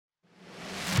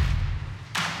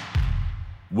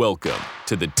Welcome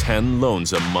to the 10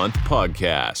 Loans a Month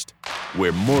podcast,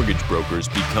 where mortgage brokers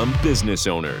become business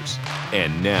owners.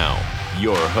 And now,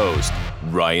 your host,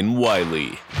 Ryan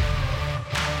Wiley.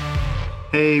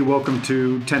 Hey, welcome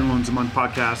to 10 Loans a Month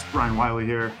podcast. Ryan Wiley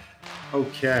here.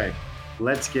 Okay,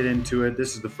 let's get into it.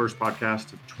 This is the first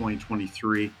podcast of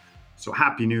 2023. So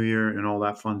happy New Year and all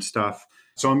that fun stuff.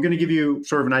 So I'm going to give you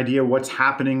sort of an idea of what's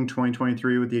happening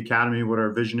 2023 with the Academy, what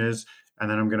our vision is, and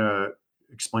then I'm going to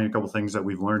explain a couple of things that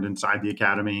we've learned inside the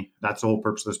Academy. That's the whole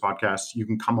purpose of this podcast. You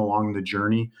can come along the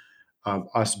journey of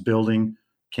us building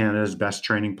Canada's best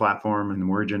training platform in the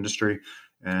mortgage industry.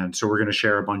 And so we're going to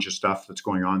share a bunch of stuff that's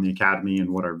going on in the Academy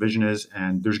and what our vision is.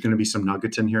 And there's going to be some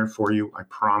nuggets in here for you. I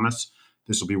promise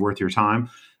this will be worth your time.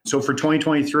 So for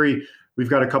 2023, we've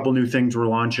got a couple new things we're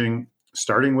launching,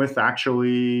 starting with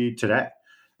actually today.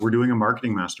 We're doing a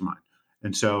marketing mastermind.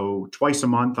 And so twice a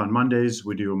month on Mondays,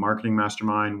 we do a marketing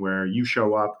mastermind where you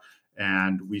show up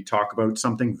and we talk about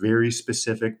something very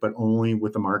specific, but only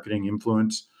with a marketing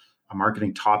influence, a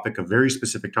marketing topic, a very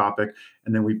specific topic.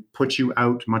 And then we put you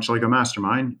out, much like a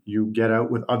mastermind. You get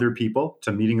out with other people. It's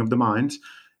a meeting of the minds.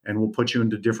 And we'll put you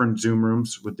into different Zoom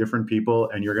rooms with different people.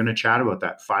 And you're going to chat about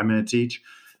that 5 minutes each.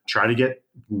 Try to get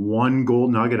one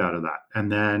gold nugget out of that.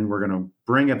 And then we're going to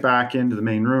bring it back into the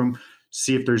main room,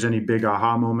 see if there's any big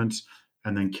aha moments,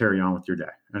 and then carry on with your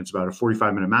day. And it's about a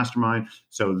 45-minute mastermind.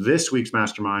 So this week's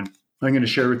mastermind, I'm going to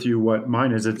share with you what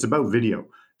mine is. It's about video.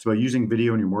 It's about using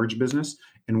video in your mortgage business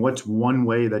and what's one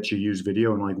way that you use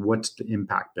video and like what's the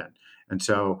impact been. And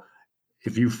so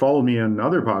if you follow me on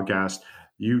other podcasts,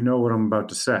 you know what I'm about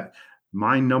to say.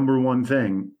 My number one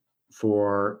thing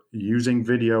for using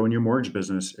video in your mortgage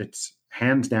business, it's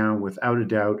hands down, without a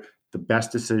doubt, the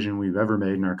best decision we've ever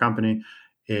made in our company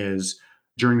is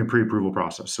during the pre-approval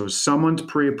process. So if someone's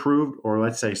pre-approved, or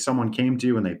let's say someone came to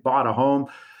you and they bought a home,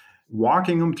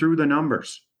 walking them through the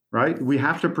numbers, right? We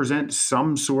have to present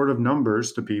some sort of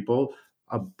numbers to people,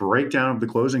 a breakdown of the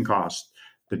closing costs,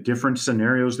 the different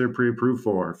scenarios they're pre-approved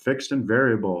for, fixed and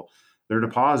variable, their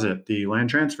deposit, the land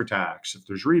transfer tax, if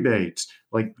there's rebates,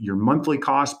 like your monthly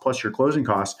cost plus your closing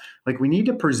costs, like we need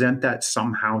to present that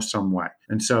somehow, some way.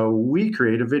 And so we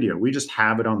create a video. We just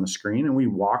have it on the screen and we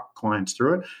walk clients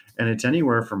through it. And it's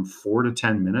anywhere from 4 to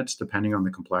 10 minutes, depending on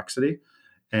the complexity.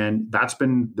 And that's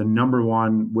been the number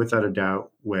one, without a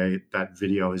doubt, way that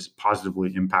video has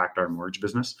positively impacted our mortgage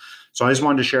business. So I just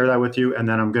wanted to share that with you. And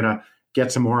then I'm going to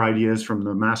get some more ideas from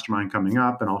the mastermind coming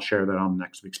up, and I'll share that on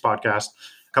next week's podcast.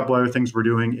 A couple other things we're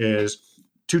doing is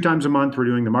 2 times a month, we're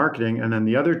doing the marketing. And then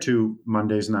the other 2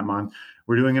 Mondays in that month,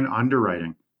 we're doing an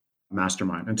underwriting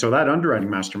mastermind. And so that underwriting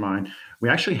mastermind, we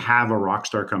actually have a rock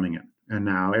star coming in. And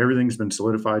now everything's been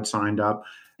solidified, signed up.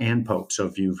 Ann Pope. So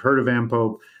if you've heard of Ann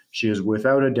Pope, she is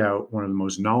without a doubt one of the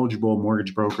most knowledgeable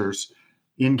mortgage brokers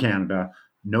in Canada,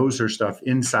 knows her stuff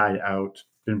inside out,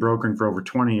 been brokering for over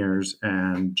 20 years,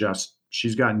 and just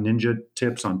she's got ninja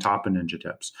tips on top of ninja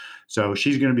tips. So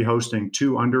she's going to be hosting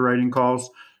 2 underwriting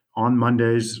calls on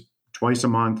Mondays, twice a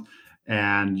month.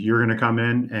 And you're going to come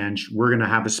in and we're going to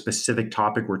have a specific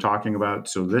topic we're talking about.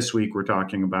 So this week we're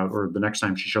talking about, or the next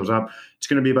time she shows up, it's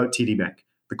going to be about TD Bank,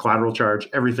 the collateral charge,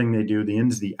 everything they do, the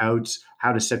ins, the outs,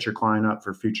 how to set your client up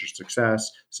for future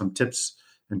success, some tips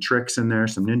and tricks in there,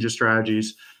 some ninja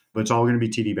strategies. But it's all going to be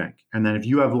TD Bank. And then if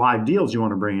you have live deals you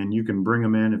want to bring in, you can bring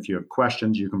them in. If you have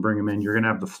questions, you can bring them in. You're going to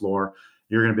have the floor.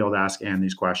 You're going to be able to ask Ann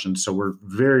these questions. So we're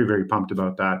very, very pumped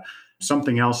about that.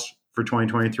 Something else for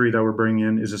 2023 that we're bringing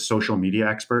in is a social media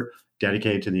expert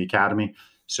dedicated to the Academy.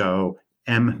 So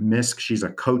M. Misk, she's a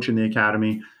coach in the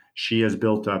Academy. She has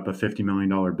built up a $50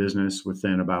 million business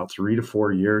within about 3 to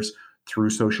 4 years through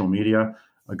social media.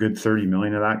 A good 30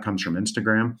 million of that comes from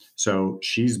Instagram. So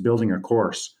she's building a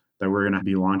course that we're going to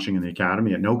be launching in the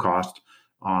Academy at no cost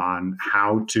on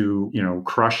how to,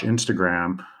 crush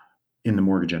Instagram in the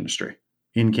mortgage industry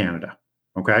in Canada.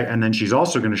 Okay. And then she's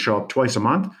also going to show up twice a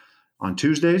month on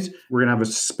Tuesdays. We're going to have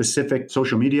a specific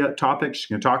social media topic she's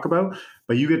going to talk about,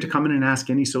 but you get to come in and ask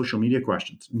any social media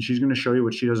questions. And she's going to show you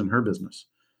what she does in her business.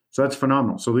 So that's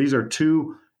phenomenal. So these are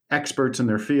 2 experts in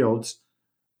their fields,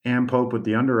 Ann Pope with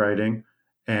the underwriting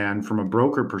and from a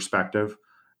broker perspective,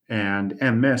 and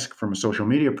M. Misk from a social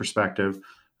media perspective,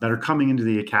 that are coming into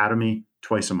the Academy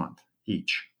twice a month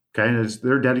each. Okay. And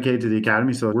they're dedicated to the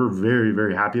Academy. So we're very,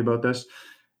 very happy about this.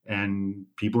 And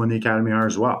people in the Academy are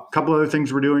as well. A couple other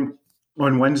things we're doing.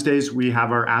 On Wednesdays, we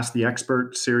have our Ask the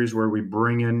Expert series where we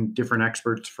bring in different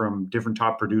experts from different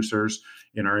top producers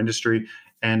in our industry.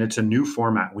 And it's a new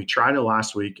format. We tried it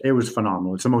last week. It was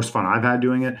phenomenal. It's the most fun I've had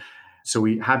doing it. So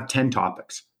we have 10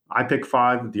 topics. I pick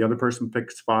 5, the other person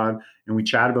picks 5, and we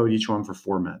chat about each one for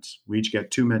 4 minutes. We each get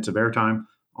 2 minutes of airtime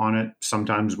on it.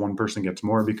 Sometimes one person gets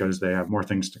more because they have more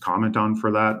things to comment on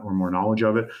for that or more knowledge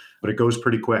of it, but it goes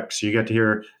pretty quick. So you get to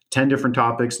hear 10 different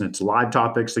topics, and it's live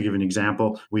topics. To give you an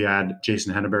example, we had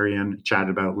Jason Henneberry in, chatted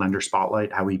about Lender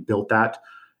Spotlight, how he built that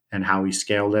and how he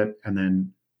scaled it, and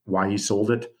then why he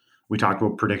sold it. We talked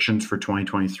about predictions for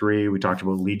 2023. We talked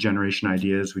about lead generation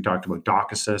ideas. We talked about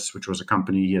Doc Assist, which was a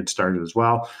company he had started as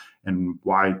well, and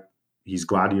why he's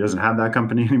glad he doesn't have that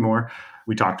company anymore.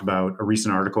 We talked about a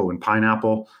recent article when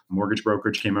Pineapple Mortgage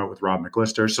Brokerage came out with Rob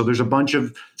McLister. So there's a bunch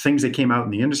of things that came out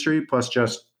in the industry, plus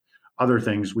just other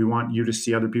things we want you to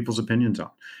see other people's opinions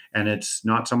on. And it's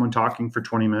not someone talking for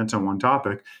 20 minutes on one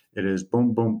topic. It is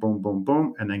boom, boom, boom, boom,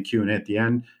 boom, and then Q&A at the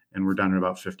end, and we're done in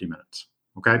about 50 minutes.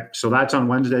 Okay, so that's on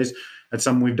Wednesdays. That's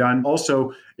something we've done.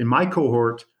 Also, in my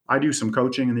cohort, I do some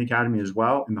coaching in the academy as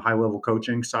well. In the high-level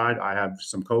coaching side, I have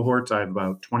some cohorts. I have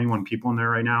about 21 people in there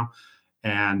right now.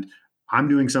 And I'm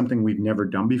doing something we've never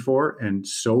done before. And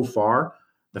so far,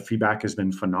 the feedback has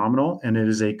been phenomenal. And it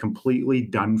is a completely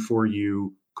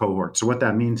done-for-you cohort. So what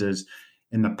that means is,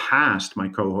 in the past, my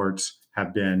cohorts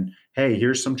have been, hey,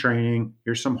 here's some training,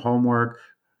 here's some homework,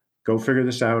 go figure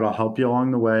this out. I'll help you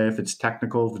along the way. If it's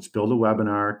technical, if it's build a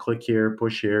webinar, click here,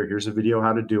 push here, here's a video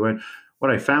how to do it. What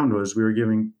I found was we were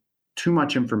giving too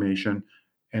much information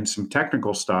and some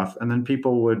technical stuff, and then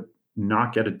people would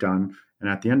not get it done. And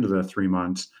at the end of the 3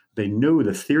 months, they knew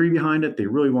the theory behind it. They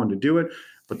really wanted to do it,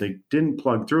 but they didn't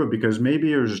plug through it because maybe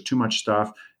there was just too much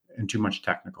stuff and too much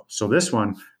technical. So this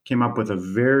one came up with a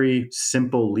very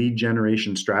simple lead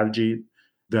generation strategy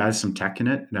that has some tech in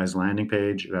it. It has landing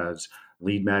page, it has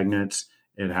lead magnets,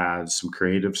 it has some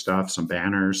creative stuff, some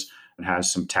banners, it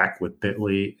has some tech with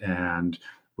Bitly and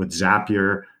with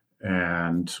Zapier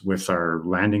and with our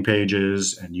landing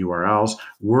pages and URLs.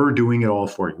 We're doing it all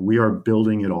for you. We are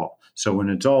building it all. So when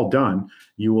it's all done,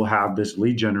 you will have this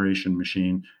lead generation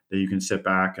machine that you can sit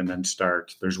back and then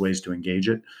start. There's ways to engage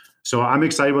it. So I'm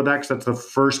excited about that because that's the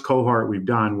first cohort we've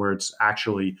done where it's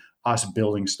actually us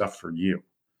building stuff for you,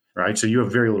 right? So you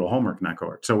have very little homework in that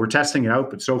cohort. So we're testing it out,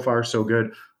 but so far so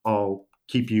good. I'll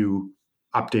keep you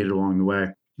updated along the way.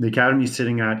 The academy is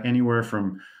sitting at anywhere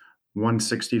from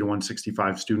 160 to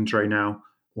 165 students right now.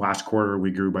 Last quarter, we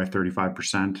grew by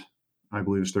 35%. I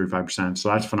believe it's 35%. So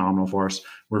that's phenomenal for us.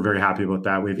 We're very happy about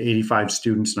that. We have 85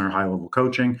 students in our high-level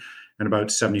coaching and about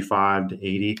 75 to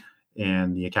 80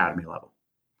 in the academy level.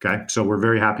 Okay, so we're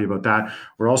very happy about that.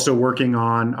 We're also working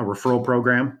on a referral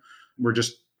program. We're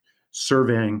just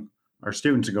surveying our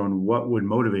students and going, what would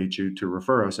motivate you to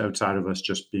refer us outside of us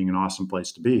just being an awesome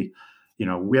place to be? You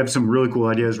know, we have some really cool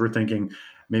ideas. We're thinking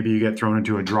maybe you get thrown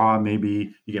into a draw,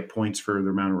 maybe you get points for the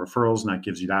amount of referrals, and that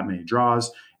gives you that many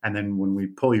draws. And then when we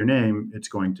pull your name, it's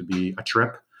going to be a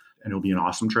trip, and it'll be an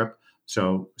awesome trip.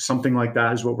 So something like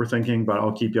that is what we're thinking, but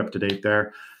I'll keep you up to date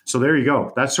there. So there you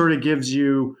go. That sort of gives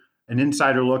you an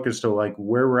insider look as to like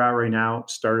where we're at right now,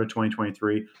 start of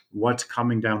 2023, what's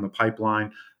coming down the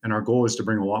pipeline. And our goal is to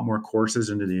bring a lot more courses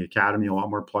into the academy, a lot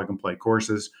more plug and play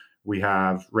courses. We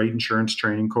have rate insurance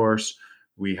training course.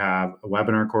 We have a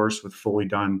webinar course with fully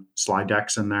done slide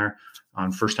decks in there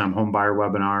on first-time home buyer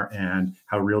webinar and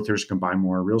how realtors can buy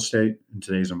more real estate in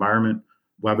today's environment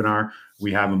webinar.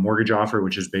 We have a mortgage offer,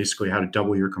 which is basically how to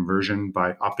double your conversion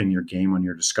by upping your game on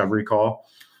your discovery call.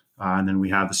 And then we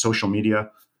have the social media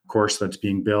course that's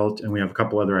being built. And we have a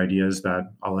couple other ideas that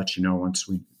I'll let you know once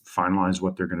we finalize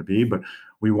what they're going to be. But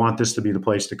we want this to be the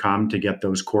place to come to get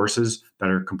those courses that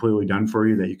are completely done for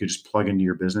you that you could just plug into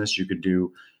your business. You could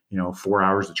do, 4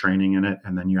 hours of training in it,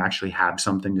 and then you actually have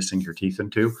something to sink your teeth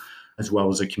into, as well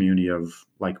as a community of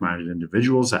like-minded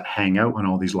individuals that hang out on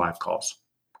all these live calls.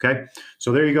 Okay.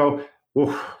 So there you go.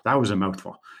 Whoa, that was a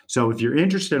mouthful. So if you're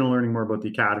interested in learning more about the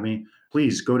academy,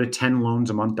 please go to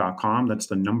 10loansamonth.com. That's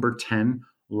the number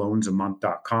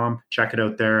 10loansamonth.com. Check it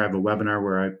out there. I have a webinar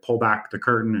where I pull back the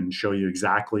curtain and show you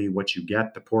exactly what you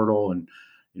get, the portal and,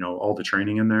 all the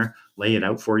training in there, lay it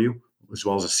out for you, as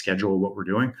well as a schedule of what we're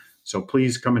doing. So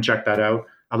please come and check that out.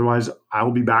 Otherwise, I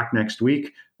will be back next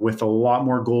week with a lot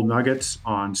more gold nuggets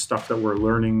on stuff that we're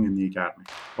learning in the academy.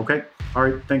 Okay. All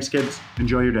right. Thanks, kids.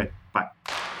 Enjoy your day. Bye.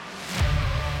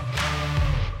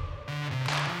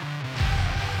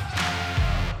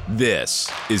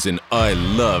 This is an I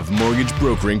Love Mortgage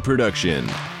Brokering production.